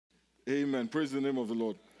Amen. Praise the name of the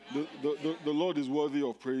Lord. The Lord is worthy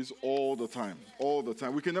of praise all the time. All the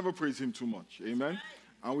time. We can never praise him too much. Amen.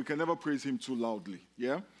 And we can never praise him too loudly.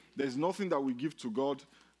 Yeah? There's nothing that we give to God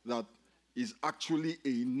that is actually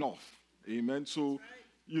enough. Amen. So,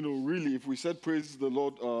 really, if we said praise the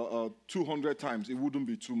Lord 200 times, it wouldn't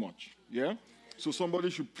be too much. Yeah? So somebody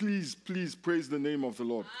should please praise the name of the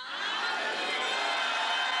Lord.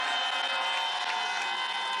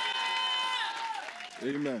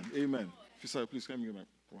 Amen. Amen. Fisai, please come here.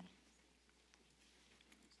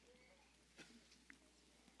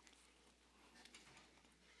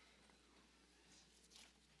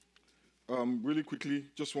 Really quickly,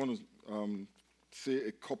 just want to say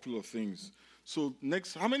a couple of things. So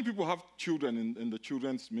next, how many people have children in the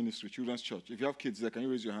children's ministry, children's church? If you have kids there, can you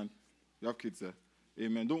raise your hand? You have kids there.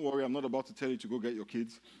 Amen. Don't worry, I'm not about to tell you to go get your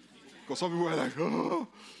kids. Because some people are like, oh.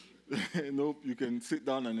 No, you can sit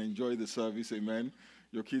down and enjoy the service. Amen.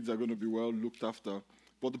 Your kids are going to be well looked after.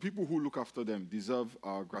 But the people who look after them deserve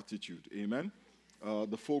our gratitude. Amen.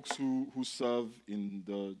 The folks who serve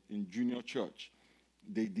in junior church,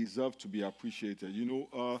 they deserve to be appreciated.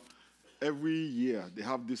 Every year they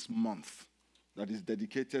have this month that is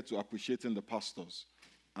dedicated to appreciating the pastors.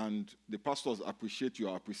 And the pastors appreciate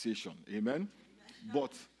your appreciation. Amen?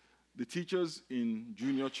 But the teachers in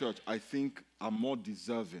junior church, I think, are more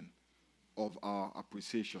deserving of our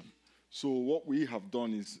appreciation. So what we have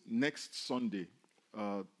done is next Sunday,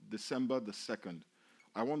 December the 2nd,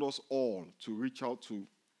 I want us all to reach out to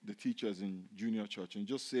the teachers in junior church and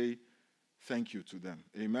just say thank you to them.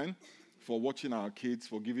 Amen? For watching our kids,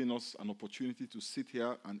 for giving us an opportunity to sit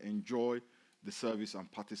here and enjoy the service and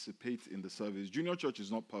participate in the service. Junior church is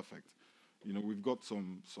not perfect. We've got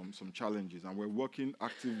some challenges, and we're working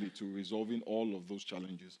actively to resolving all of those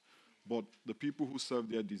challenges. But the people who serve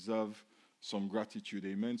there deserve some gratitude.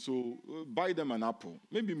 Amen. So buy them an apple,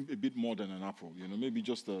 maybe a bit more than an apple. Maybe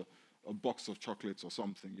just a box of chocolates or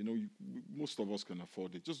something. Most of us can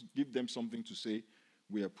afford it. Just give them something to say.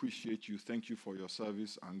 We appreciate you. Thank you for your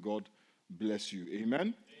service, and God bless you. Amen?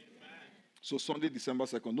 Amen. So Sunday, December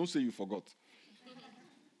 2nd, don't say you forgot.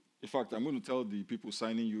 In fact, I'm going to tell the people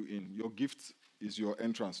signing you in, your gift is your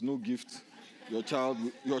entrance. No gift. Your child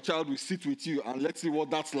will sit with you, and let's see what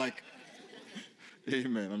that's like.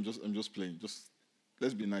 Amen. I'm just playing. Just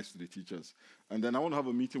let's be nice to the teachers. And then I want to have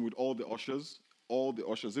a meeting with all the ushers,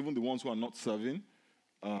 even the ones who are not serving.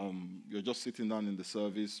 You're just sitting down in the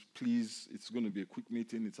service. Please, it's going to be a quick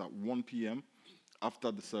meeting. It's at 1 p.m.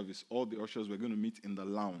 After the service. All the ushers, we're going to meet in the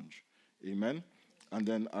lounge. Amen. And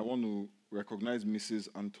then I want to recognize Mrs.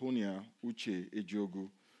 Antonia Uche Ejiogu.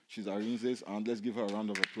 She's Arinze's, and let's give her a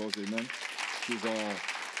round of applause. Amen.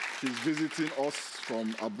 She's visiting us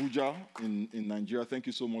from Abuja in Nigeria. Thank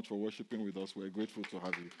you so much for worshiping with us. We're grateful to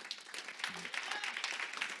have you.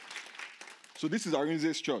 So this is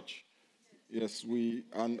Arinze's church. Yes,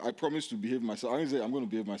 and I promise to behave myself. Arinze, I'm going to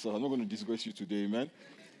behave myself. I'm not going to disgrace you today. Amen.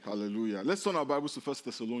 Hallelujah. Let's turn our Bibles to 1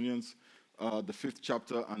 Thessalonians, the 5th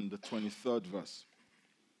chapter and the 23rd verse.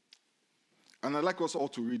 And I'd like us all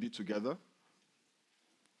to read it together.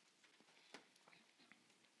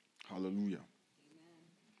 Hallelujah. Amen.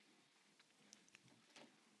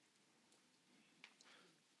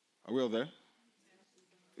 Are we all there?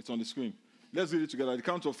 It's on the screen. Let's read it together. At the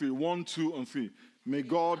count of 3. 1, 2, and 3. May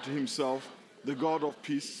God himself, the God of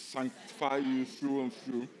peace, sanctify you through and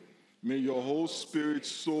through. May your whole spirit,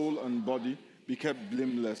 soul, and body be kept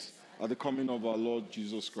blameless at the coming of our Lord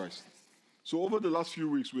Jesus Christ. So over the last few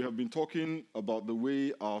weeks, we have been talking about the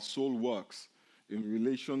way our soul works in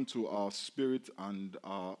relation to our spirit and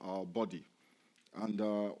our body. And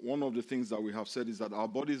one of the things that we have said is that our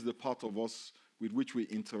body is the part of us with which we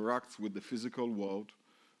interact with the physical world,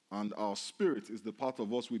 and our spirit is the part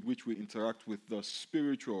of us with which we interact with the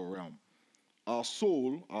spiritual realm. Our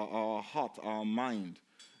soul, our heart, our mind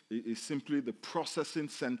is simply the processing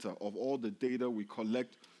center of all the data we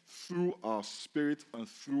collect through our spirit and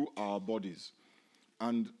through our bodies.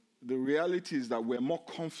 And the reality is that we're more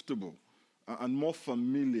comfortable and more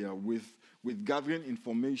familiar with gathering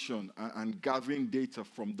information and gathering data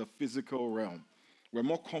from the physical realm. We're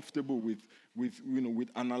more comfortable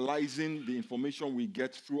with analyzing the information we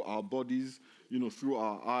get through our bodies, through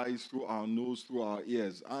our eyes, through our nose, through our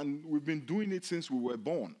ears. And we've been doing it since we were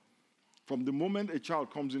born. From the moment a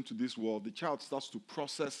child comes into this world, the child starts to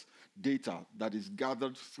process data that is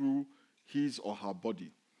gathered through his or her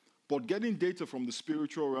body. But getting data from the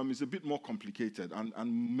spiritual realm is a bit more complicated,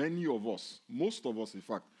 and many of us, most of us in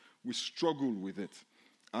fact, we struggle with it.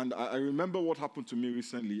 And I remember what happened to me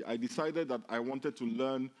recently. I decided that I wanted to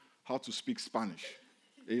learn how to speak Spanish.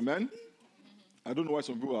 Amen? I don't know why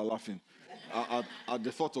some people are laughing. at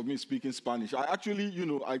the thought of me speaking Spanish. I actually,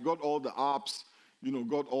 I got all the apps,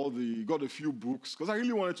 got a few books, because I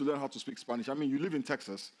really wanted to learn how to speak Spanish. I mean, you live in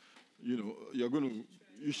Texas, you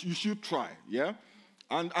should try, yeah?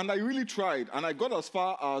 And I really tried, and I got as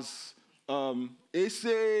far as ese,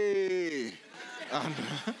 and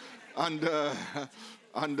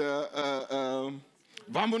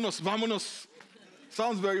vámonos.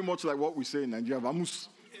 Sounds very much like what we say in Nigeria, vamos.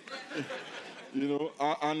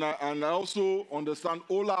 And I also understand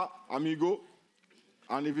hola, amigo,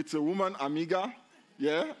 and if it's a woman, amiga,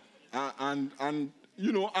 yeah, and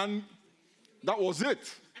that was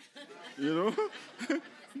it,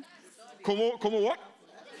 Como what?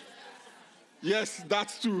 Yes,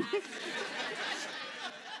 that's true.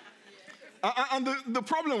 And the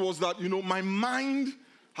problem was that, my mind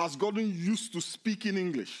has gotten used to speaking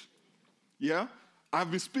English. Yeah? I've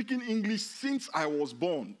been speaking English since I was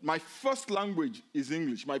born. My first language is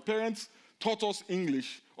English. My parents taught us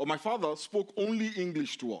English, or my father spoke only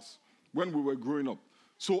English to us when we were growing up.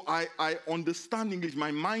 So I understand English.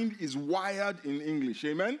 My mind is wired in English.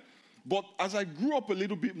 Amen? But as I grew up a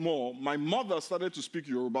little bit more, my mother started to speak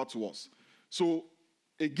Yoruba to us. So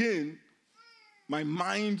again, my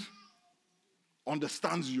mind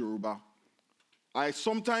understands Yoruba. I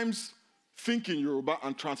sometimes think in Yoruba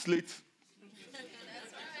and translate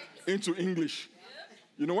into English.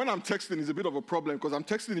 When I'm texting, it's a bit of a problem because I'm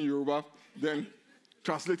texting in Yoruba, then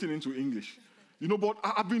translating into English. But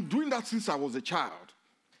I've been doing that since I was a child.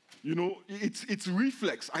 It's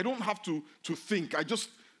reflex. I don't have to think. I just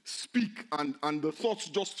speak and the thoughts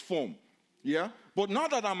just form. Yeah? But now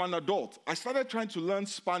that I'm an adult, I started trying to learn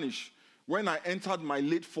Spanish when I entered my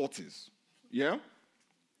late 40s. Yeah?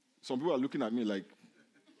 Some people are looking at me like,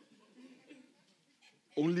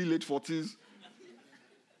 only late 40s?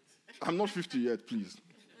 I'm not 50 yet, please.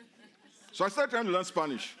 So I started trying to learn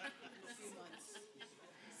Spanish.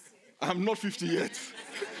 I'm not 50 yet.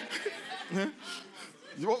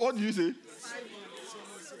 What do you say?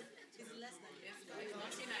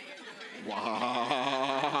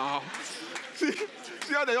 Wow.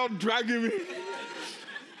 See how they're all dragging me?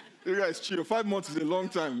 You guys chill. 5 months is a long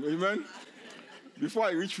time. Amen? Before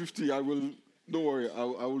I reach 50, don't worry, I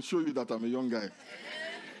will show you that I'm a young guy.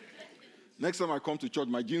 Next time I come to church,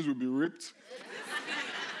 my jeans will be ripped.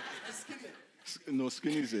 No,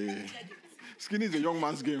 skinny is a young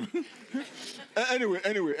man's game.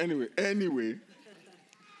 Anyway.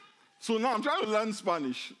 So now I'm trying to learn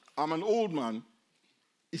Spanish. I'm an old man.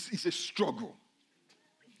 It's a struggle.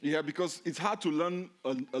 Yeah, because it's hard to learn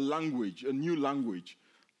a language, a new language,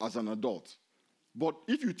 as an adult. But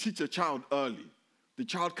if you teach a child early, the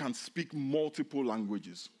child can speak multiple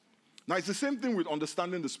languages. Now, it's the same thing with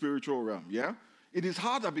understanding the spiritual realm, yeah? It is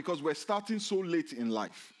harder because we're starting so late in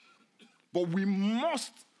life. But we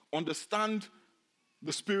must understand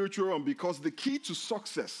the spiritual realm because the key to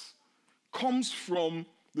success comes from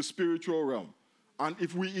the spiritual realm. And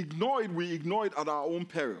if we ignore it at our own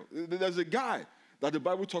peril. There's a guy that the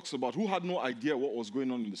Bible talks about who had no idea what was going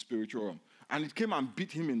on in the spiritual realm. And it came and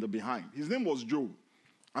beat him in the behind. His name was Job.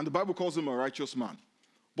 And the Bible calls him a righteous man.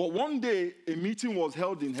 But one day, a meeting was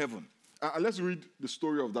held in heaven. Let's read the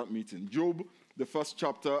story of that meeting. Job, the 1st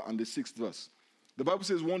chapter and the 6th verse. The Bible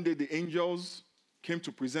says one day the angels came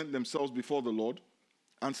to present themselves before the Lord,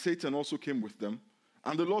 and Satan also came with them.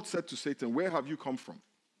 And the Lord said to Satan, "Where have you come from?"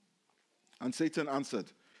 And Satan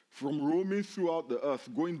answered, "From roaming throughout the earth,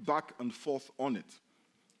 going back and forth on it."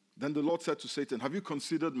 Then the Lord said to Satan, "Have you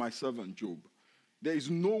considered my servant Job? There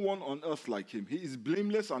is no one on earth like him. He is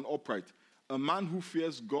blameless and upright, a man who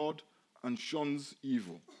fears God and shuns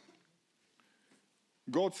evil."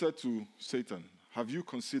 God said to Satan, "Have you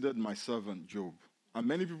considered my servant Job?" And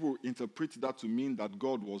many people interpret that to mean that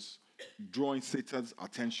God was drawing Satan's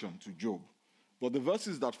attention to Job. But the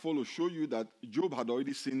verses that follow show you that Satan had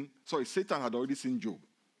already seen Job.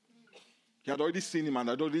 He had already seen him and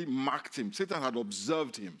had already marked him. Satan had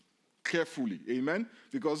observed him carefully. Amen?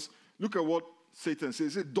 Because look at what Satan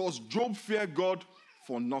says. He says, "Does Job fear God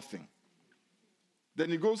for nothing?" Then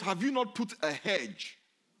he goes, "Have you not put a hedge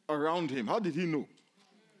around him?" How did he know?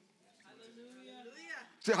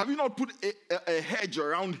 Say, "Have you not put a hedge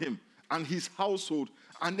around him and his household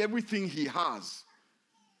and everything he has?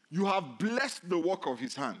 You have blessed the work of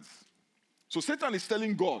his hands." So Satan is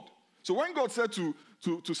telling God. So when God said to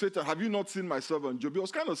Satan, "Have you not seen my servant Job?" He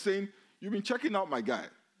was kind of saying, "You've been checking out my guy.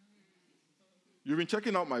 You've been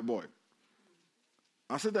checking out my boy."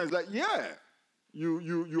 And Satan is like, "Yeah,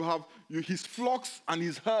 you have his flocks and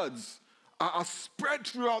his herds are spread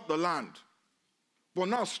throughout the land. But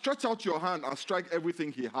now stretch out your hand and strike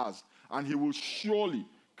everything he has, and he will surely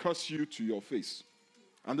curse you to your face."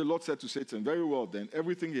 And the Lord said to Satan, very well then,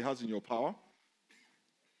 everything he has in your power,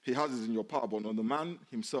 he has is in your power, but on the man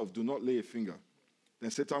himself, do not lay a finger.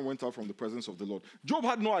 Then Satan went out from the presence of the Lord. Job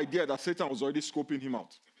had no idea that Satan was already scoping him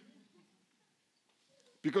out,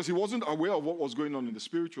 because he wasn't aware of what was going on in the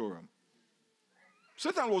spiritual realm.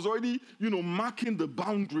 Satan was already, marking the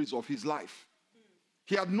boundaries of his life.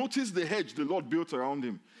 He had noticed the hedge the Lord built around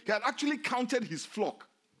him. He had actually counted his flock.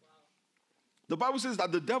 The Bible says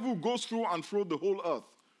that the devil goes through and through the whole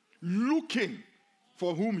earth, looking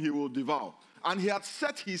for whom he will devour. And he had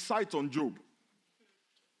set his sight on Job.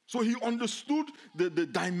 So he understood the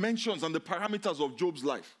dimensions and the parameters of Job's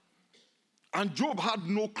life. And Job had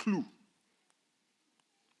no clue.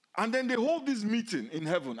 And then they hold this meeting in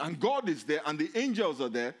heaven, and God is there, and the angels are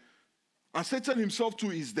there, and Satan himself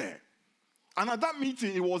too is there. And at that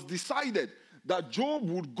meeting, it was decided that Job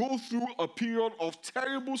would go through a period of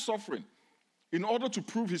terrible suffering in order to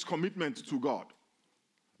prove his commitment to God.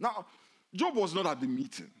 Now, Job was not at the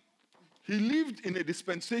meeting. He lived in a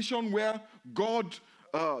dispensation where God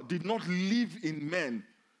did not live in men,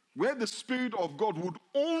 where the Spirit of God would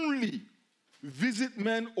only visit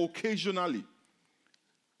men occasionally.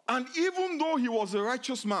 And even though he was a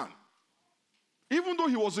righteous man, even though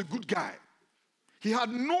he was a good guy, he had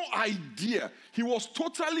no idea. He was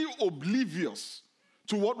totally oblivious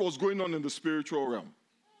to what was going on in the spiritual realm.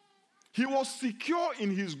 He was secure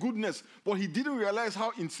in his goodness, but he didn't realize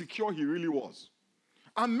how insecure he really was.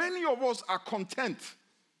 And many of us are content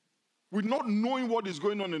with not knowing what is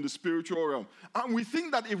going on in the spiritual realm. And we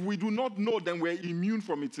think that if we do not know, then we're immune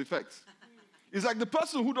from its effects. It's like the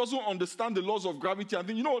person who doesn't understand the laws of gravity and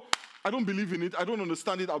think, I don't believe in it, I don't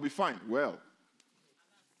understand it, I'll be fine. Well,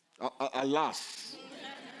 alas.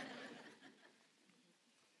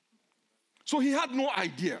 So he had no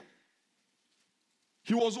idea.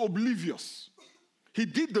 He was oblivious. He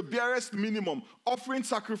did the barest minimum, offering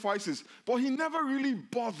sacrifices, but he never really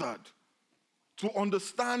bothered to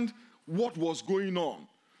understand what was going on.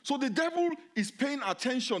 So the devil is paying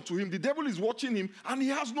attention to him. The devil is watching him, and he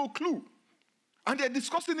has no clue. And they're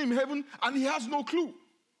discussing in heaven, and he has no clue.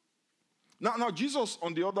 Now, Jesus,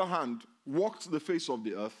 on the other hand, walked the face of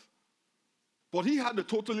the earth, but he had a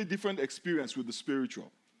totally different experience with the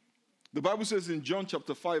spiritual. The Bible says in John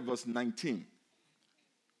chapter 5, verse 19,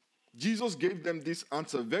 Jesus gave them this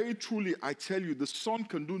answer, very truly, I tell you, the Son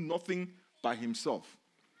can do nothing by himself.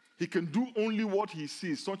 He can do only what he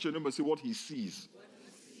sees. Touch your neighbor and say, what he sees.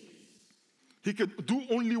 He can do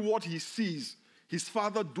only what he sees his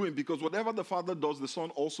Father doing, because whatever the Father does, the Son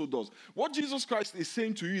also does. What Jesus Christ is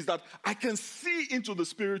saying to you is that I can see into the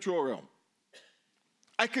spiritual realm.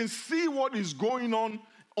 I can see what is going on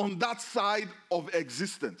that side of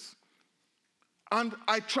existence. And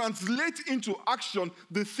I translate into action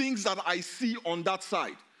the things that I see on that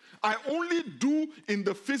side. I only do in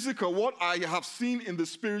the physical what I have seen in the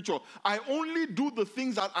spiritual. I only do the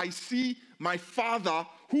things that I see my Father,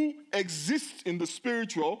 who exists in the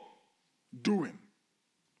spiritual, doing.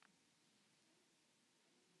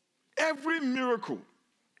 Every miracle,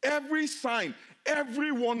 every sign,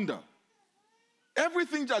 every wonder,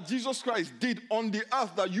 everything that Jesus Christ did on the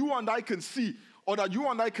earth that you and I can see or that you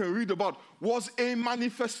and I can read about was a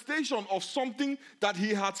manifestation of something that he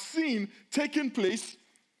had seen taking place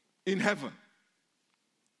in heaven.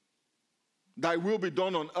 Thy will be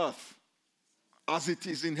done on earth as it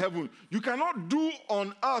is in heaven. You cannot do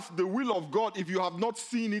on earth the will of God if you have not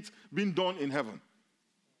seen it being done in heaven.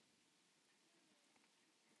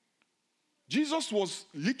 Jesus was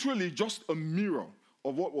literally just a mirror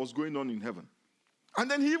of what was going on in heaven.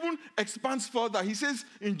 And then he even expands further. He says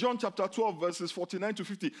in John chapter 12, verses 49 to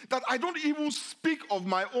 50, that I don't even speak of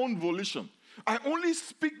my own volition. I only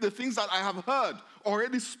speak the things that I have heard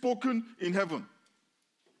already spoken in heaven.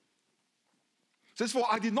 It says, for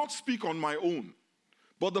I did not speak on my own,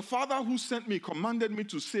 but the Father who sent me commanded me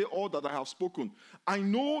to say all that I have spoken. I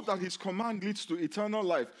know that his command leads to eternal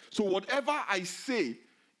life. So whatever I say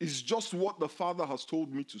is just what the Father has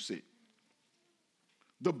told me to say.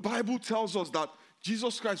 The Bible tells us that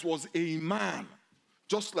Jesus Christ was a man,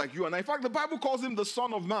 just like you and I. In fact, the Bible calls him the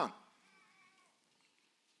Son of Man.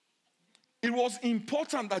 It was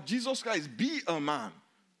important that Jesus Christ be a man.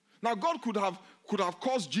 Now, God could have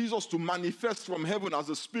caused Jesus to manifest from heaven as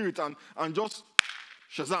a spirit and just,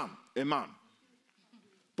 shazam, a man.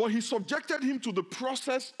 But he subjected him to the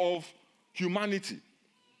process of humanity.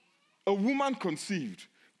 A woman conceived,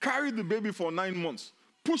 carried the baby for 9 months,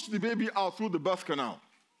 pushed the baby out through the birth canal,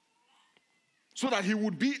 so that he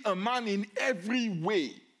would be a man in every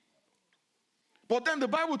way. But then the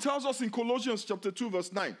Bible tells us in Colossians chapter 2,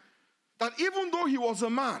 verse 9, that even though he was a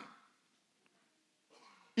man,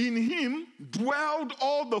 in him dwelled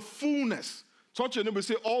all the fullness. Touch your neighbor,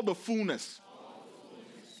 say all the fullness.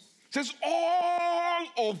 It says all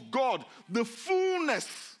of God, the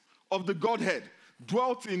fullness of the Godhead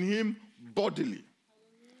dwelt in him bodily.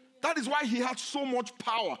 That is why he had so much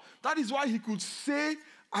power. That is why he could say,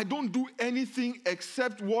 I don't do anything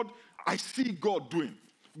except what I see God doing.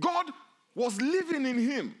 God was living in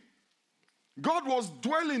him. God was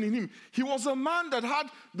dwelling in him. He was a man that had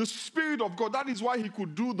the Spirit of God. That is why he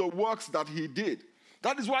could do the works that he did.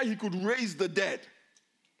 That is why he could raise the dead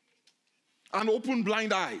and open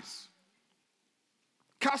blind eyes,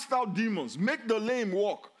 cast out demons, make the lame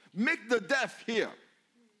walk, make the deaf hear.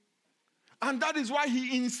 And that is why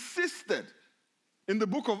he insisted in the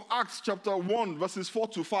book of Acts chapter 1 verses 4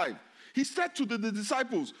 to 5. He said to the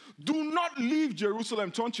disciples, do not leave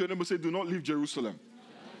Jerusalem. Turn to your neighbor and say, do not leave Jerusalem.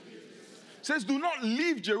 Says, do not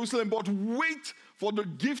leave Jerusalem, but wait for the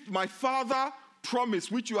gift my Father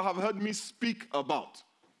promised, which you have heard me speak about.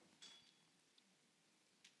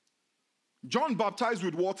 John baptized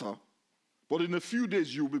with water, but in a few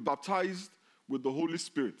days you will be baptized with the Holy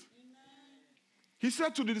Spirit. He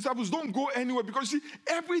said to the disciples, don't go anywhere, because you see,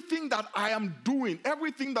 everything that I am doing,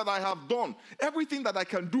 everything that I have done, everything that I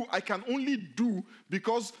can do, I can only do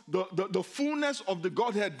because the fullness of the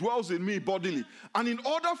Godhead dwells in me bodily. And in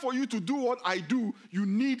order for you to do what I do, you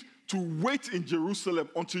need to wait in Jerusalem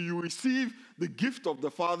until you receive the gift of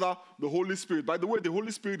the Father, the Holy Spirit. By the way, the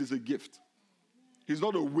Holy Spirit is a gift. He's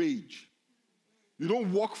not a wage. You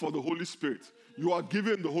don't work for the Holy Spirit. You are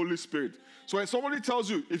given the Holy Spirit. So when somebody tells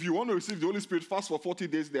you, if you want to receive the Holy Spirit, fast for 40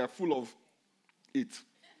 days, they are full of it.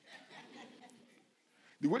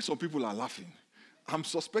 The way some people are laughing, I'm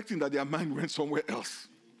suspecting that their mind went somewhere else.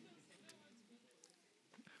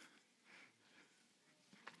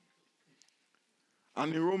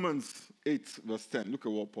 And in Romans 8, verse 10, look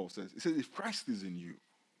at what Paul says. He says, if Christ is in you,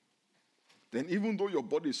 then even though your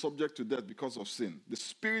body is subject to death because of sin, the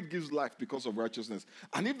Spirit gives life because of righteousness.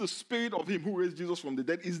 And if the Spirit of him who raised Jesus from the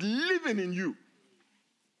dead is living in you,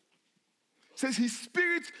 says his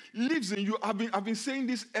Spirit lives in you. I've been saying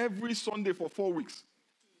this every Sunday for 4 weeks.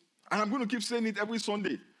 And I'm going to keep saying it every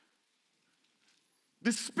Sunday.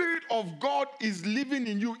 The Spirit of God is living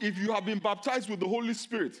in you if you have been baptized with the Holy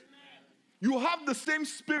Spirit. You have the same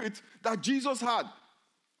Spirit that Jesus had.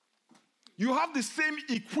 You have the same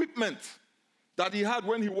equipment that he had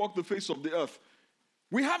when he walked the face of the earth.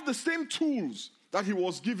 We have the same tools that he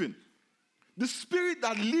was given. The Spirit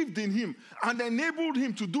that lived in him and enabled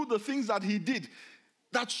him to do the things that he did,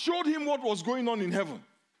 that showed him what was going on in heaven.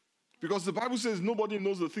 Because the Bible says nobody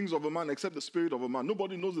knows the things of a man except the Spirit of a man.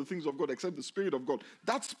 Nobody knows the things of God except the Spirit of God.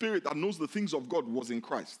 That Spirit that knows the things of God was in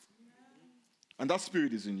Christ. And that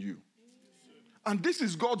Spirit is in you. And this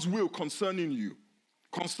is God's will concerning you,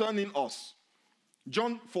 concerning us.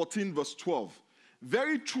 John 14 verse 12.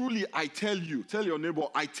 Very truly I tell you, tell your neighbor,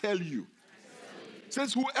 I tell you. It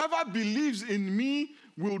says, whoever believes in me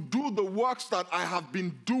will do the works that I have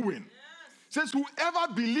been doing. It says,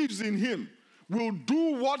 whoever believes in him will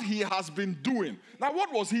do what he has been doing. Now,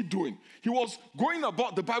 what was he doing? He was going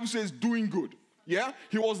about, the Bible says, doing good. Yeah?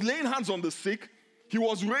 He was laying hands on the sick. He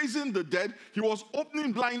was raising the dead. He was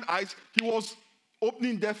opening blind eyes. He was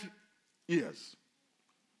opening deaf ears.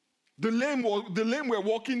 The lame were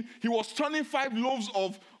walking. He was turning 5 loaves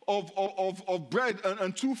of bread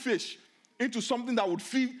and 2 fish into something that would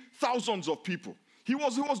feed thousands of people. He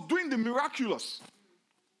was doing the miraculous.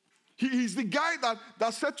 He's the guy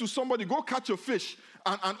that said to somebody, go catch a fish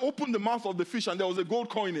and open the mouth of the fish, and there was a gold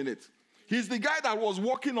coin in it. He's the guy that was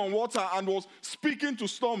walking on water and was speaking to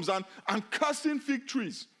storms and cursing fig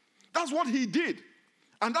trees. That's what he did.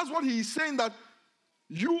 And that's what he's saying, that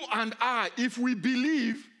you and I, if we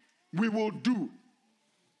believe, we will do.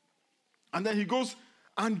 And then he goes,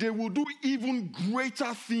 and they will do even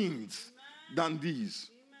greater things than these.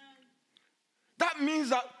 That means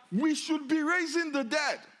that we should be raising the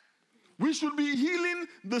dead. We should be healing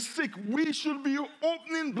the sick. We should be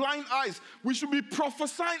opening blind eyes. We should be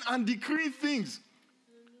prophesying and decreeing things.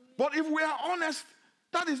 But if we are honest,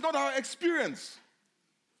 that is not our experience.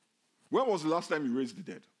 When was the last time you raised the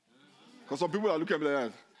dead? Because some people are looking at me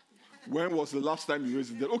like that. When was the last time you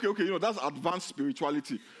raised the dead? Okay, that's advanced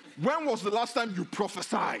spirituality. When was the last time you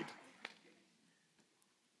prophesied?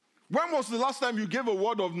 When was the last time you gave a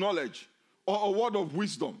word of knowledge or a word of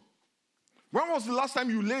wisdom? When was the last time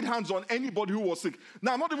you laid hands on anybody who was sick?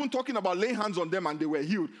 Now, I'm not even talking about laying hands on them and they were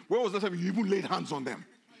healed. When was the last time you even laid hands on them?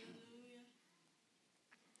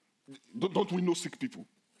 Don't we know sick people?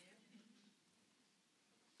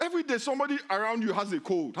 Every day somebody around you has a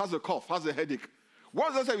cold, has a cough, has a headache. When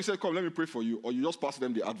was the last time you said, come, let me pray for you, or you just pass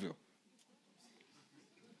them the Advil?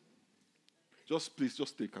 Please,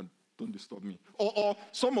 just take and don't disturb me. Or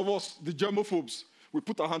some of us, the germophobes, we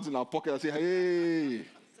put our hands in our pocket and say, hey.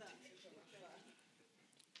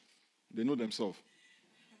 They know themselves.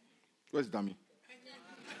 Where's Dami?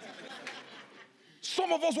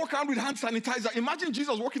 Some of us walk around with hand sanitizer. Imagine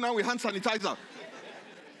Jesus walking around with hand sanitizer.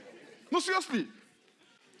 No, seriously.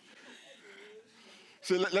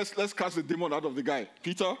 So let's cast the demon out of the guy.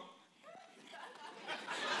 Peter.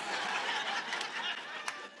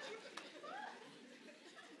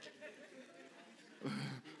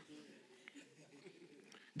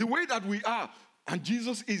 The way that we are, and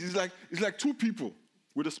Jesus is like two people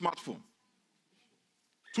with a smartphone.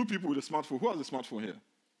 Two people with a smartphone. Who has a smartphone here?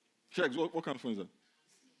 Shex, what kind of phone is that?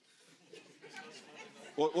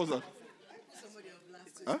 What's that? Somebody of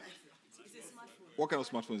last Huh? It's a smartphone. What kind of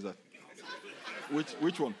smartphone is that?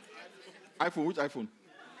 Which one? iPhone, which iPhone?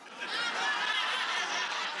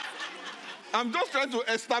 I'm just trying to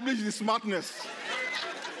establish the smartness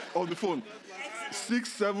of the phone.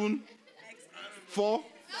 6, 7, 4,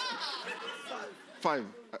 5.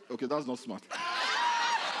 Okay, that's not smart.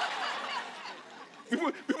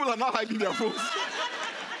 People are not hiding their phones.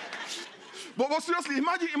 But seriously,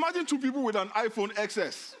 imagine two people with an iPhone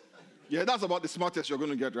XS. Yeah, that's about the smartest you're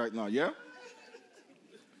going to get right now, yeah?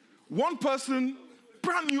 One person,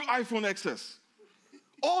 brand new iPhone XS.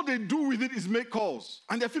 All they do with it is make calls.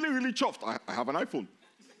 And they're feeling really chuffed. I have an iPhone.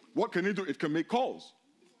 What can it do? It can make calls.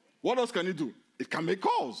 What else can it do? It can make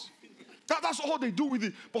calls. That's all they do with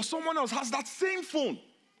it. But someone else has that same phone.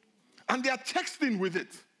 And they're texting with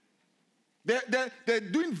it. They're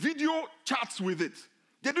doing video chats with it.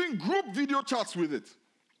 They're doing group video chats with it.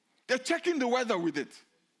 They're checking the weather with it.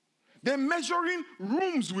 They're measuring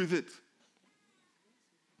rooms with it.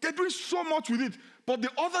 They're doing so much with it. But the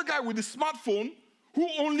other guy with the smartphone, who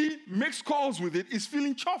only makes calls with it, is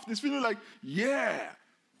feeling chuffed. He's feeling like, yeah,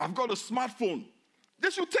 I've got a smartphone. They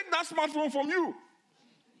should take that smartphone from you.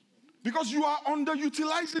 Because you are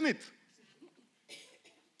underutilizing it.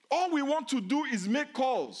 All we want to do is make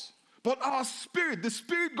calls. But our spirit, the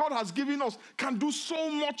spirit God has given us, can do so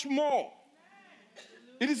much more.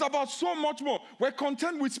 It is about so much more. We're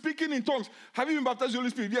content with speaking in tongues. Have you been baptized in the Holy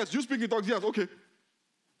Spirit? Yes. You speak in tongues? Yes. Okay.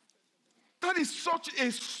 That is such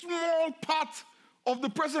a small part of the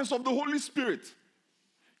presence of the Holy Spirit.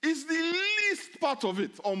 It's the least part of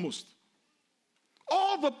it, almost.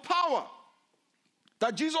 All the power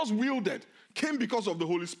that Jesus wielded came because of the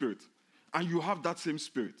Holy Spirit. And you have that same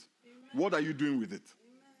spirit. Amen. What are you doing with it?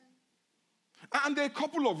 Amen. And there are a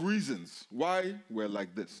couple of reasons why we're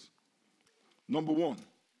like this. Number one,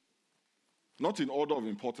 not in order of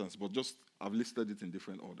importance, but just I've listed it in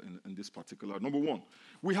different order in this particular. Number one,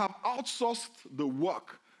 we have outsourced the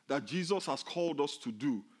work that Jesus has called us to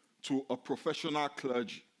do to a professional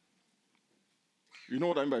clergy. You know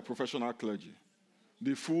what I mean by professional clergy?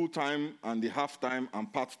 The full-time and the half-time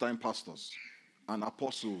and part-time pastors and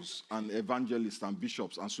apostles and evangelists and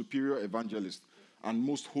bishops and superior evangelists and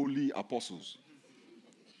most holy apostles.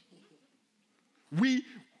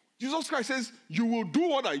 Jesus Christ says, you will do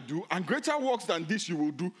what I do, and greater works than this you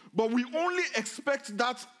will do, but we only expect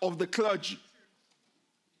that of the clergy.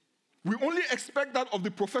 We only expect that of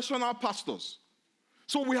the professional pastors.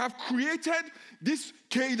 So we have created this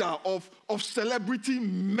cadre of celebrity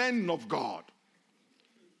men of God.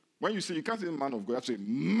 When you say, you can't say man of God, you have to say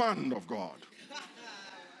man of God.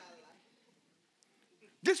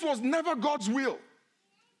 This was never God's will.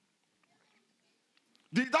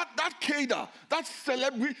 That cadre, that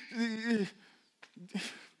celebrity,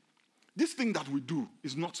 this thing that we do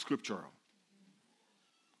is not scriptural.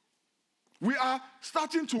 We are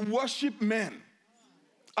starting to worship men.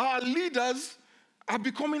 Our leaders are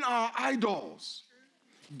becoming our idols.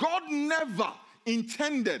 God never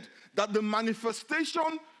intended that the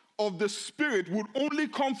manifestation of the Spirit would only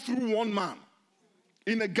come through one man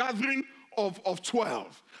in a gathering of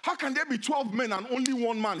 12. How can there be 12 men and only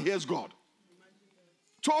one man hears God?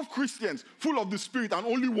 12 Christians full of the Spirit and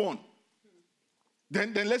only one.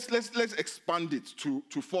 Then let's expand it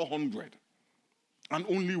to 400 and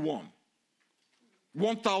only one.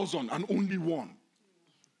 1,000 and only one.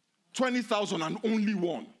 20,000 and only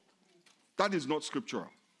one. That is not scriptural.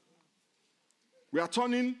 We are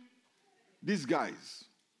turning these guys,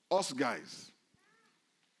 us guys,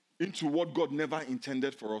 into what God never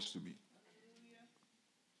intended for us to be.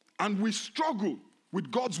 And we struggle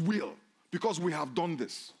with God's will because we have done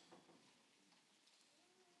this.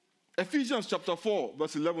 Ephesians chapter 4,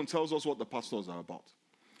 verse 11 tells us what the pastors are about.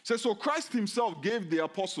 It says, so Christ himself gave the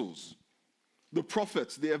apostles, the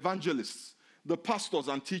prophets, the evangelists, the pastors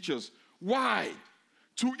and teachers. Why?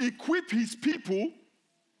 To equip his people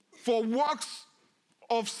for works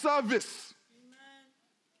of service.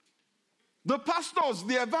 The pastors,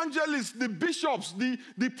 the evangelists, the bishops, the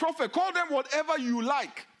prophet, call them whatever you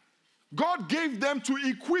like. God gave them to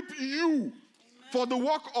equip you for the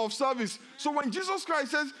work of service. So when Jesus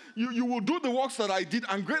Christ says, you will do the works that I did,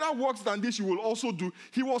 and greater works than this you will also do,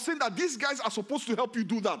 he was saying that these guys are supposed to help you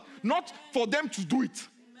do that, not for them to do it.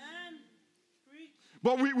 Amen.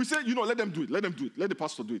 But we say, let them do it. Let them do it. Let the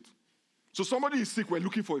pastor do it. So somebody is sick, we're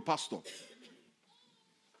looking for a pastor.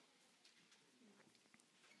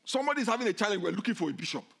 Somebody is having a challenge, we're looking for a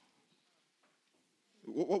bishop.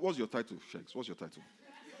 What's your title, Shakes? What's your title?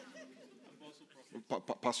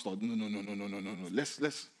 Pastor. No.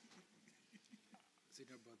 Let's.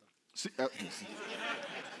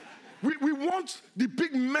 We want the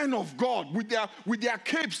big men of God with their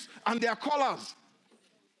capes and their collars.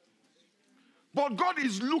 But God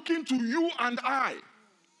is looking to you and I.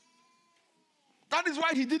 That is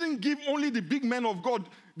why he didn't give only the big men of God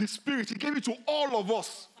the Spirit. He gave it to all of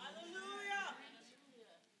us.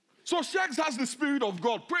 So Shakes has the Spirit of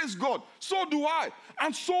God. Praise God. So do I.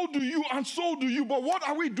 And so do you. And so do you. But what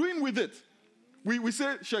are we doing with it? We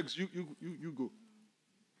say, Shakes, you go.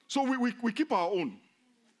 So we keep our own.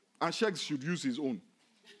 And Shakes should use his own.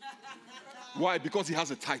 Why? Because he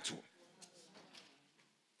has a title.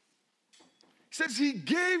 He says he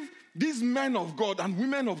gave these men of God and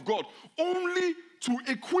women of God only to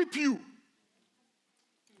equip you.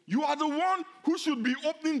 You are the one who should be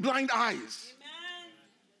opening blind eyes.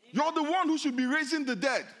 You're the one who should be raising the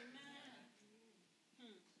dead.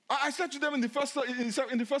 I said to them in the first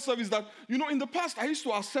service that, in the past, I used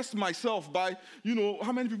to assess myself by,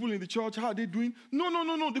 how many people in the church, how are they doing? No.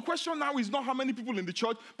 The question now is not how many people in the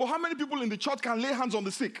church, but how many people in the church can lay hands on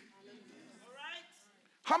the sick.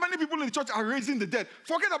 How many people in the church are raising the dead?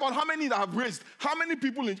 Forget about how many that have raised. How many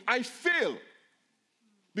people I fail.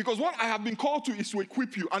 Because what I have been called to is to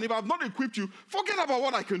equip you. And if I have not equipped you, forget about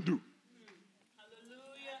what I can do.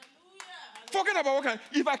 Forget about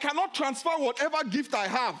if I cannot transfer whatever gift I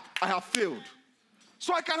have failed.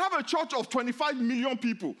 So I can have a church of 25 million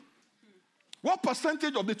people. What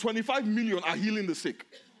percentage of the 25 million are healing the sick?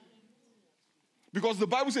 Because the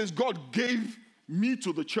Bible says God gave me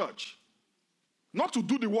to the church. Not to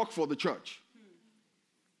do the work for the church,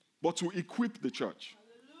 but to equip the church.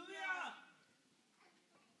 Hallelujah.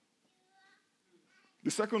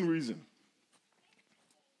 The second reason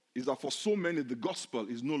is that for so many, the gospel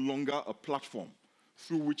is no longer a platform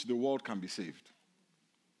through which the world can be saved,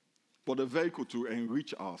 but a vehicle to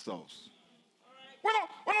enrich ourselves. Right.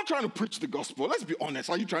 We're not trying to preach the gospel. Let's be honest.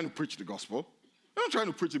 Are you trying to preach the gospel? You're not trying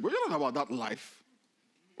to preach it, but you're not about that life.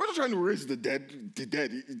 We're not trying to raise the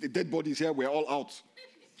dead bodies here, we're all out.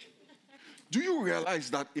 Do you realize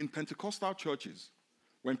that in Pentecostal churches,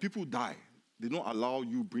 when people die, they don't allow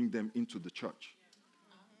you bring them into the church?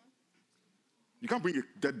 You can't bring a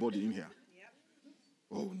dead body in here.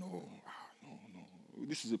 Oh, no.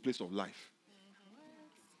 This is a place of life.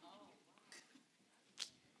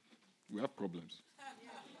 We have problems.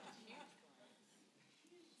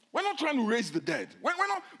 We're not trying to raise the dead.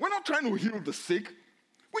 We're not trying to heal the sick.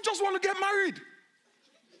 We just want to get married.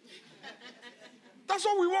 That's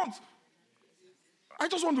all we want. I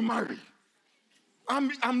just want to marry. I'm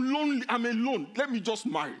lonely. I'm alone. Let me just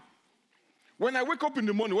marry. When I wake up in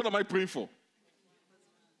the morning, what am I praying for?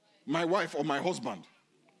 My wife or my husband.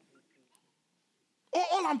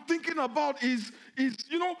 All I'm thinking about is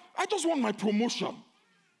I just want my promotion.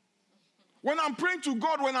 When I'm praying to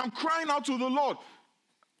God, when I'm crying out to the Lord,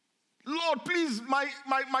 please,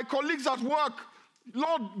 my colleagues at work,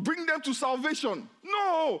 Lord, bring them to salvation.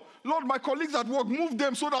 No, Lord, my colleagues at work, move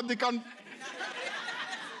them so that they can,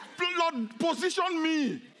 Lord, position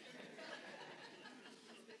me.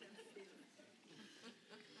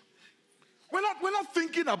 We're not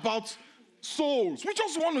thinking about souls. We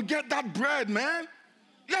just want to get that bread, man.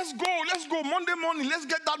 Let's go. Monday morning, let's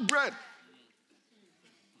get that bread.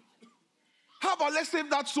 How about let's save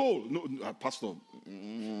that soul? No, Pastor.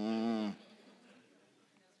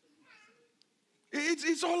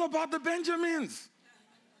 It's all about the Benjamins.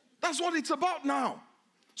 That's what it's about now.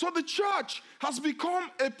 So the church has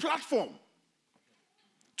become a platform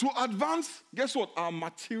to advance, guess what? Our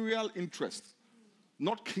material interests,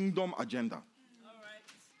 not kingdom agenda. All right.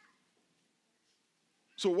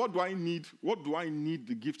 So what do I need? What do I need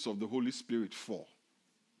the gifts of the Holy Spirit for?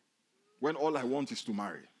 When all I want is to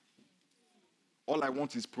marry. All I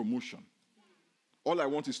want is promotion. All I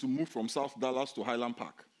want is to move from South Dallas to Highland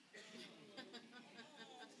Park.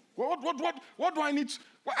 What do I need?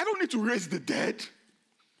 I don't need to raise the dead.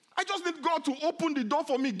 I just need God to open the door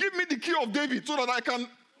for me. Give me the key of David so that I can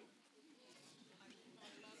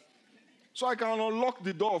unlock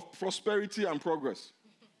the door of prosperity and progress.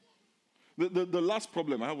 The last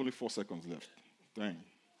problem, I have only 4 seconds left. Dang.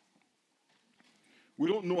 We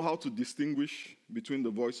don't know how to distinguish between the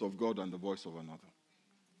voice of God and the voice of another.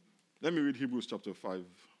 Let me read Hebrews chapter 5,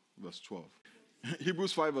 verse 12.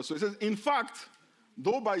 Hebrews 5, verse 12. It says, in fact,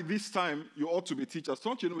 though by this time you ought to be teachers.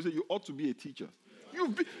 Don't you know, we say you ought to be a teacher.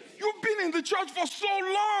 You've been in the church for so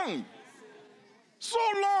long. So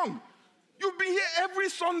long. You've been here every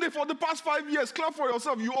Sunday for the past 5 years. Clap for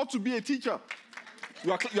yourself. You ought to be a teacher.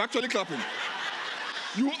 You're actually clapping.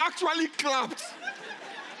 You actually clapped.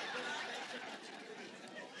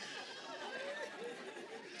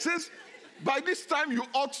 It says, by this time you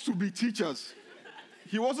ought to be teachers.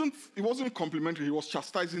 He wasn't complimentary, he was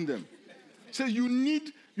chastising them. He says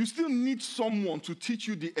you still need someone to teach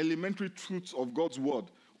you the elementary truths of God's word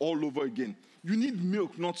all over again. You need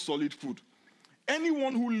milk, not solid food.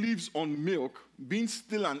 Anyone who lives on milk, being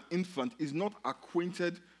still an infant, is not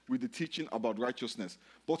acquainted with the teaching about righteousness.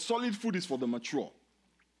 But solid food is for the mature.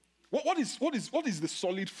 What is the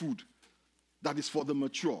solid food that is for the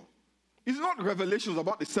mature? It's not revelations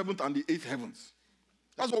about the 7th and the 8th heavens.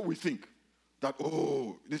 That's what we think. That,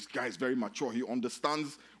 oh, this guy is very mature. He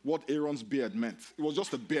understands what Aaron's beard meant. It was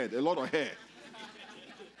just a beard, a lot of hair.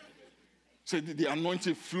 So the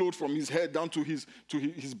anointing flowed from his head down to his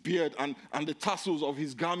beard and the tassels of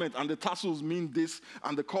his garment. And the tassels mean this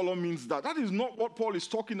and the color means that. That is not what Paul is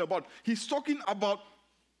talking about. He's talking about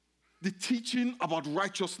the teaching about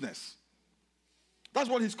righteousness. That's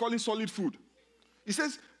what he's calling solid food. He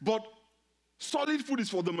says, but solid food is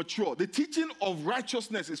for the mature. The teaching of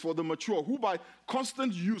righteousness is for the mature, who by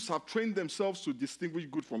constant use have trained themselves to distinguish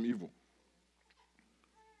good from evil.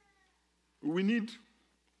 We need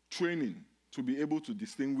training to be able to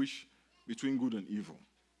distinguish between good and evil.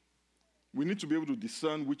 We need to be able to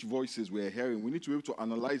discern which voices we're hearing. We need to be able to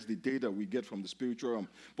analyze the data we get from the spiritual realm.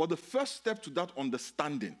 But the first step to that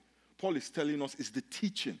understanding, Paul is telling us, is the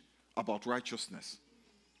teaching about righteousness.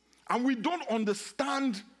 And we don't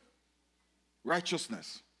understand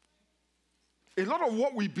righteousness. A lot of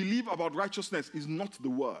what we believe about righteousness is not the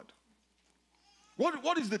word.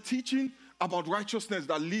 What is the teaching about righteousness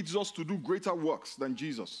that leads us to do greater works than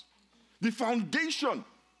Jesus? The foundation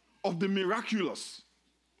of the miraculous.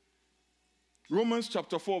 Romans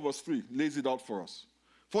chapter 4 verse 3 lays it out for us.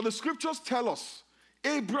 For the scriptures tell us,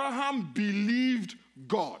 Abraham believed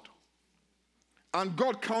God, and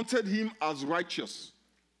God counted him as righteous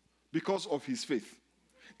because of his faith.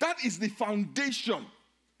 That is the foundation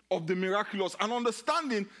of the miraculous, and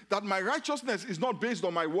understanding that my righteousness is not based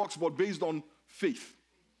on my works, but based on faith.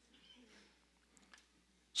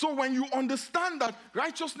 So when you understand that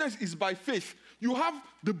righteousness is by faith, you have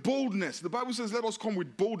the boldness. The Bible says, let us come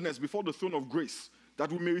with boldness before the throne of grace, that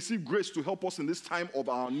we may receive grace to help us in this time of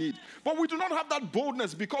our need. But we do not have that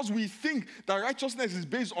boldness because we think that righteousness is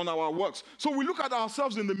based on our works. So we look at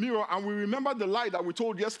ourselves in the mirror and we remember the lie that we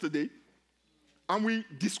told yesterday, and we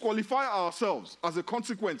disqualify ourselves as a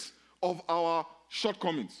consequence of our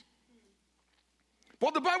shortcomings.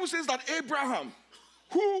 But the Bible says that Abraham,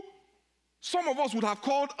 who some of us would have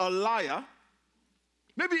called a liar,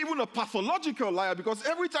 maybe even a pathological liar, because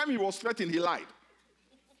every time he was threatened, he lied.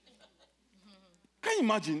 Can you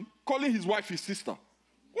imagine calling his wife his sister?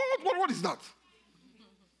 What is that?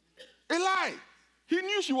 A lie. He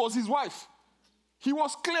knew she was his wife. He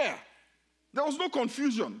was clear. There was no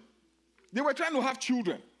confusion. They were trying to have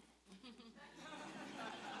children.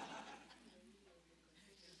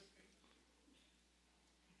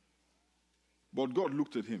 But God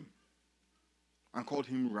looked at him and called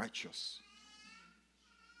him righteous.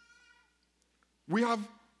 We have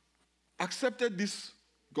accepted this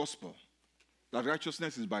gospel that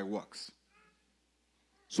righteousness is by works.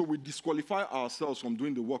 So we disqualify ourselves from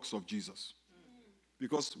doing the works of Jesus.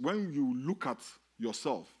 Because when you look at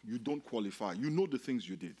yourself, you don't qualify. You know the things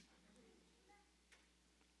you did.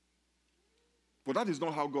 But that is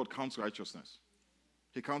not how God counts righteousness.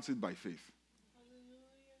 He counts it by faith.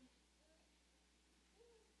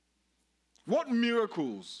 What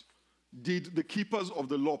miracles did the keepers of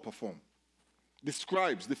the law perform? The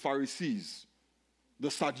scribes, the Pharisees, the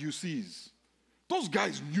Sadducees. Those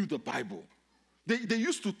guys knew the Bible. They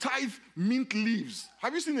used to tithe mint leaves.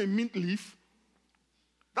 Have you seen a mint leaf?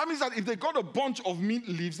 That means that if they got a bunch of mint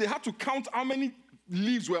leaves, they had to count how many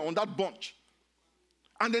leaves were on that bunch.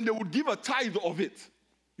 And then they would give a tithe of it.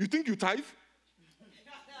 You think you tithe?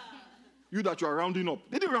 You that you are rounding up.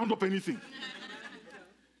 They didn't round up anything.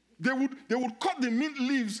 They would cut the mint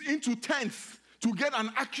leaves into tenths to get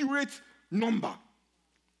an accurate number.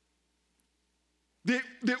 They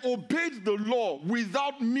obeyed the law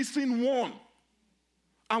without missing one.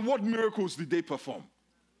 And what miracles did they perform?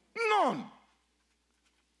 None.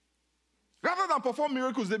 Rather than perform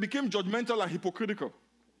miracles, they became judgmental and hypocritical.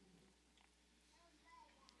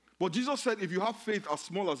 But Jesus said, if you have faith as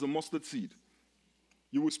small as a mustard seed,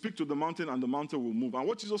 you will speak to the mountain and the mountain will move. And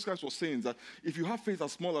what Jesus Christ was saying is that if you have faith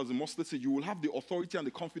as small as a mustard seed, you will have the authority and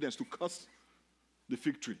the confidence to curse the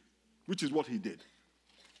fig tree, which is what he did.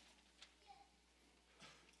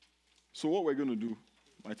 So what we're going to do,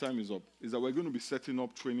 my time is up, is that we're going to be setting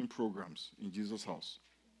up training programs in Jesus' house.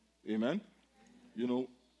 Amen? You know,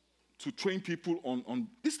 to train people on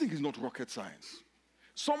this thing is not rocket science.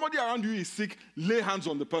 Somebody around you is sick, lay hands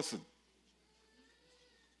on the person.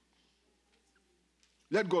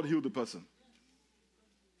 Let God heal the person.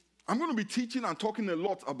 I'm going to be teaching and talking a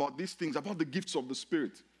lot about these things, about the gifts of the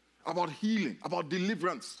Spirit, about healing, about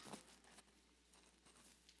deliverance.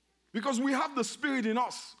 Because we have the Spirit in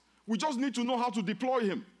us. We just need to know how to deploy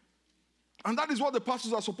him. And that is what the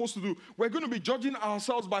pastors are supposed to do. We're going to be judging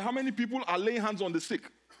ourselves by how many people are laying hands on the sick.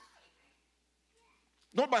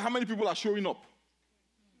 Not by how many people are showing up.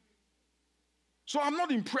 So I'm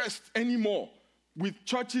not impressed anymore with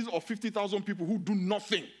churches of 50,000 people who do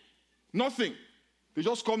nothing. Nothing. They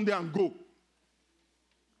just come there and go.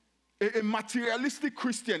 A materialistic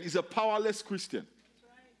Christian is a powerless Christian.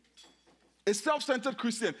 A self-centered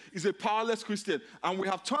Christian is a powerless Christian. And we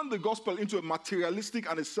have turned the gospel into a materialistic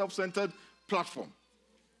and a self-centered platform.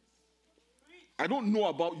 I don't know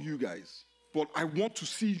about you guys, but I want to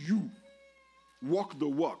see you walk the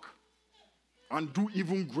walk and do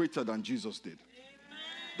even greater than Jesus did.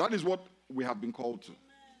 That is what we have been called to.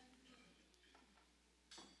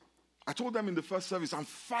 I told them in the first service, I'm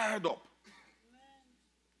fired up.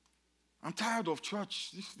 I'm tired of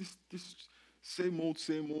church. This same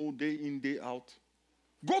old, day in, day out.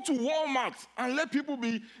 Go to Walmart and let people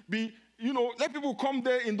let people come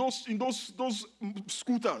there in those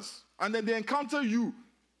scooters. And then they encounter you.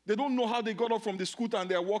 They don't know how they got up from the scooter and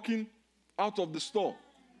they're walking out of the store.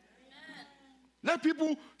 Let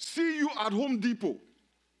people see you at Home Depot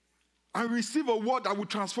and receive a word that will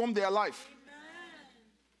transform their life.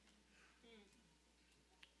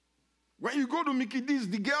 When you go to Mickey D's,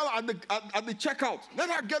 the girl at the checkout, let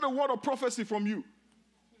her get a word of prophecy from you.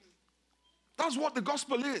 That's what the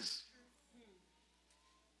gospel is.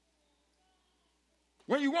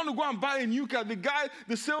 When you want to go and buy a new car,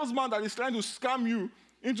 the salesman that is trying to scam you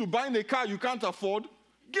into buying a car you can't afford,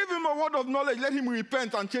 give him a word of knowledge, let him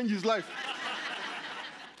repent and change his life.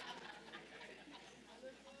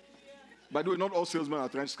 By the way, not all salesmen are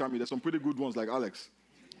trying to scam you. There's some pretty good ones like Alex.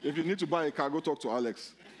 If you need to buy a car, go talk to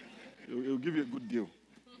Alex. He'll give you a good deal.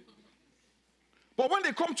 But when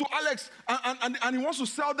they come to Alex and he wants to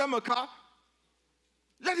sell them a car,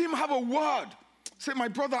 let him have a word. Say, my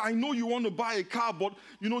brother, I know you want to buy a car, but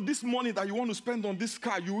this money that you want to spend on this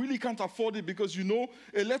car, you really can't afford it because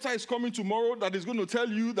a letter is coming tomorrow that is going to tell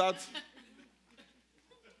you that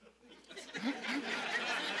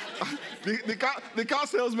the car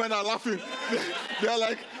salesmen are laughing. They're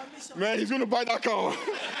like, man, he's going to buy that car.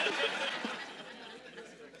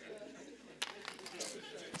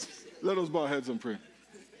 Let us bow our heads and pray.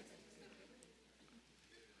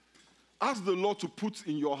 Ask the Lord to put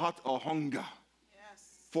in your heart a hunger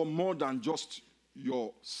for more than just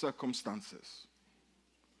your circumstances,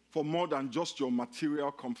 for more than just your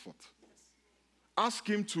material comfort. Ask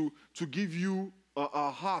him to give you a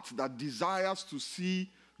heart that desires to see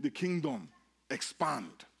the kingdom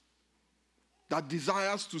expand, that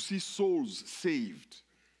desires to see souls saved,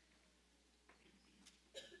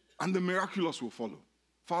 and the miraculous will follow.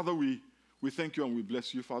 Father, we thank you and we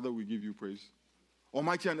bless you. Father, we give you praise.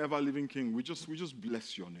 Almighty and ever-living King, we just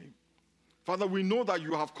bless your name. Father, we know that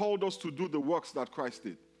you have called us to do the works that Christ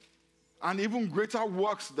did, and even greater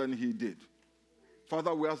works than he did.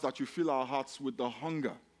 Father, we ask that you fill our hearts with the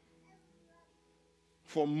hunger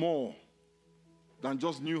for more than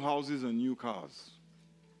just new houses and new cars.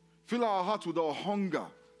 Fill our hearts with a hunger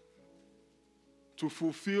to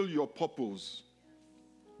fulfill your purpose,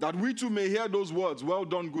 that we too may hear those words, well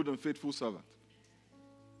done, good and faithful servant.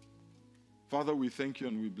 Father, we thank you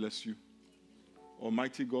and we bless you.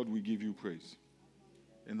 Almighty God, we give you praise.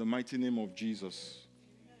 In the mighty name of Jesus,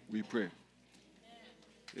 we pray.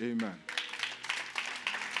 Amen.